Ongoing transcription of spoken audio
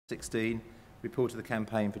16, report of the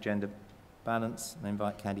campaign for gender balance, and I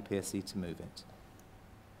invite Candy PSC to move it.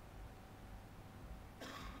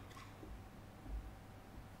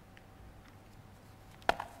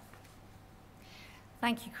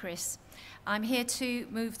 Thank you, Chris. I'm here to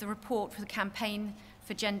move the report for the campaign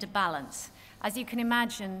for gender balance. As you can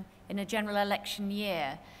imagine, in a general election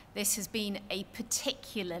year, this has been a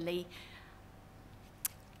particularly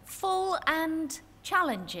full and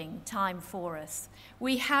challenging time for us.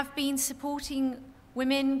 We have been supporting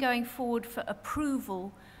women going forward for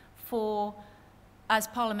approval as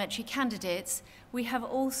parliamentary candidates. We have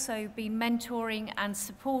also been mentoring and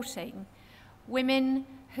supporting women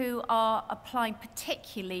who are applying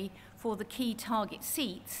particularly for the key target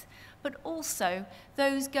seats, but also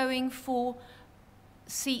those going for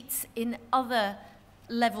seats in other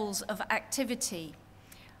levels of activity.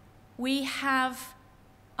 We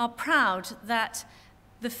are proud that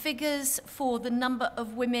the figures for the number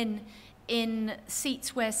of women in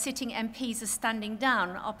seats where sitting MPs are standing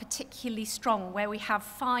down are particularly strong, where we have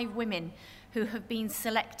 5 women who have been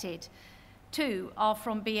selected. 2 are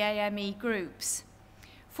from BAME groups.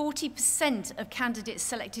 40% of candidates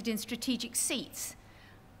selected in strategic seats,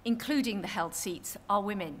 including the held seats, are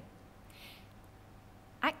women.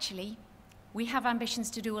 Actually, we have ambitions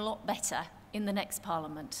to do a lot better in the next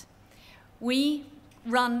Parliament. We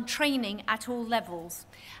run training at all levels,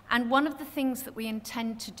 and one of the things that we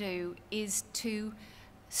intend to do is to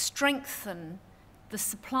strengthen the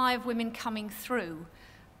supply of women coming through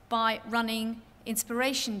by running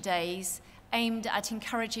inspiration days aimed at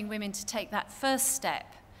encouraging women to take that first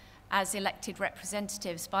step as elected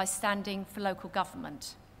representatives by standing for local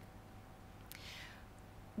government.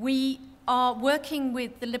 We are working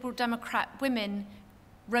with the Liberal Democrat Women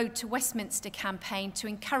Road to Westminster campaign to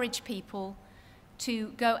encourage people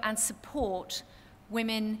to go and support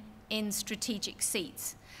women in strategic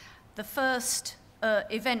seats. The first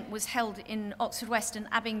event was held in Oxford West and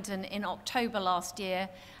Abingdon in October last year,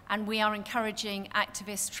 and we are encouraging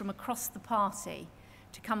activists from across the party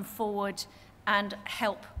to come forward and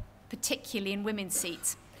help, particularly in women's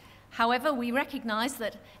seats. However, we recognise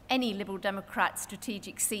that any Liberal Democrat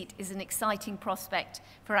strategic seat is an exciting prospect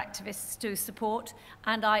for activists to support,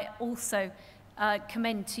 and I also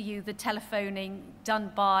commend to you the telephoning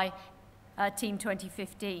done by Team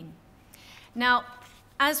 2015. Now,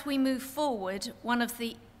 as we move forward, one of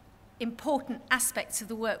the important aspects of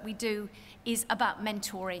the work we do is about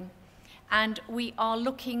mentoring, and we are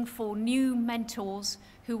looking for new mentors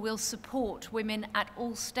who will support women at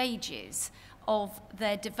all stages of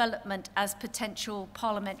their development as potential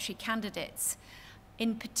parliamentary candidates,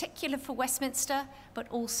 in particular for Westminster, but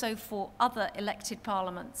also for other elected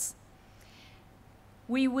parliaments.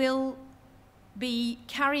 We will be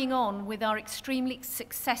carrying on with our extremely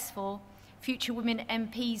successful Future Women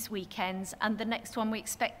MPs weekends, and the next one we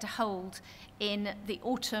expect to hold in the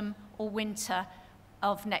autumn or winter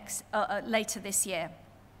of later this year.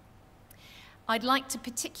 I'd like to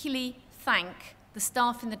particularly thank the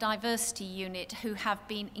staff in the diversity unit who have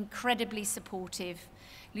been incredibly supportive.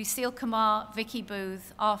 Lucille Kamar, Vicky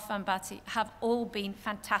Booth, Arfan Bhatti have all been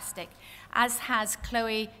fantastic, as has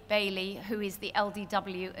Chloe Bailey, who is the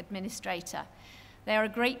LDW administrator. They are a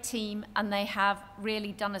great team and they have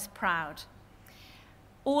really done us proud.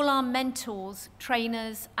 All our mentors,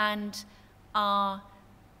 trainers, and our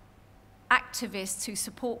activists who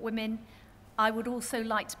support women, I would also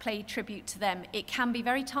like to pay tribute to them. It can be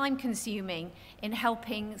very time-consuming in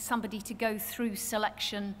helping somebody to go through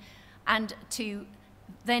selection and to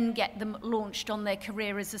then get them launched on their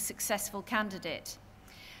career as a successful candidate.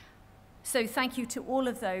 So thank you to all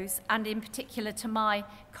of those, and in particular to my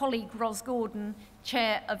colleague Ros Gordon,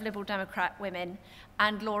 Chair of Liberal Democrat Women,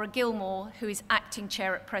 and Laura Gilmore, who is acting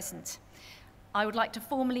chair at present. I would like to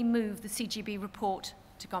formally move the CGB report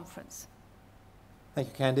to conference. Thank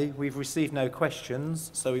you, Candy. We've received no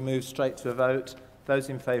questions, so we move straight to a vote. Those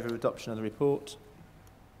in favour of adoption of the report?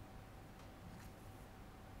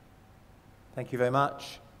 Thank you very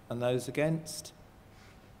much. And those against?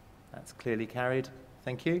 That's clearly carried.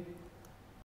 Thank you.